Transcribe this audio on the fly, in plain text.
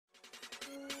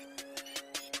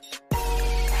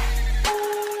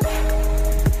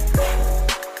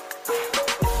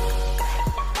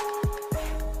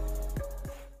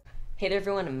Hey there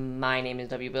everyone, my name is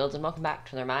WBuilds and welcome back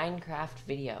to another Minecraft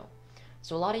video.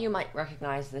 So a lot of you might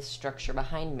recognize this structure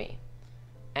behind me.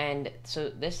 And so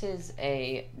this is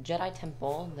a Jedi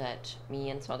temple that me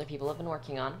and some other people have been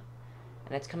working on,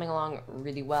 and it's coming along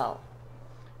really well.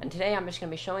 And today I'm just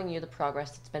going to be showing you the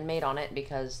progress that's been made on it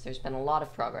because there's been a lot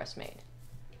of progress made.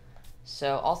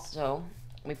 So also,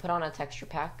 we put on a texture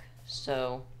pack,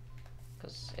 so,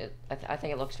 because I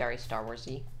think it looks very Star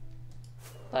Wars-y,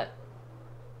 but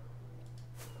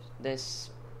this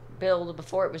build,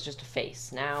 before it was just a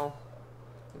face. Now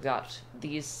we've got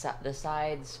the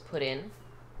sides put in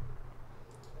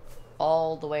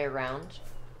all the way around,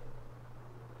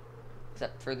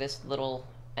 except for this little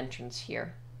entrance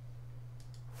here.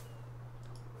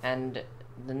 And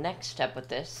the next step with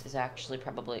this is actually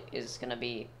going to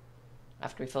be,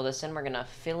 after we fill this in, we're going to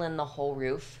fill in the whole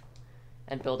roof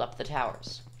and build up the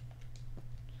towers.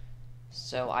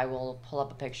 So I will pull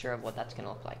up a picture of what that's going to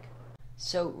look like.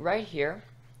 So right here,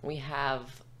 we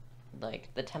have, like,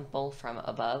 the temple from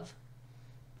above,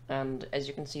 and as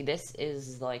you can see, this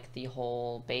is, like, the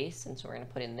whole base, and so we're going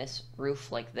to put in this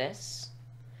roof like this,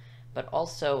 but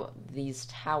also these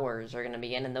towers are going to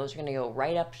be in, and those are going to go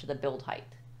right up to the build height,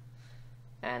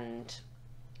 and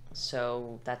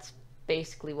so that's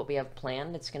basically what we have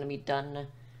planned. It's going to be done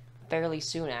fairly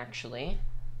soon, actually,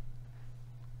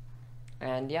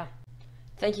 and yeah,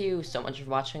 thank you so much for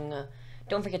watching.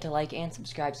 Don't forget to like and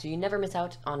subscribe so you never miss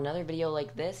out on another video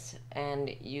like this,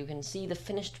 and you can see the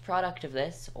finished product of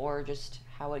this, or just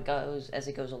how it goes as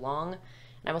it goes along. And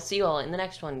I will see you all in the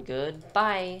next one.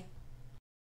 Goodbye!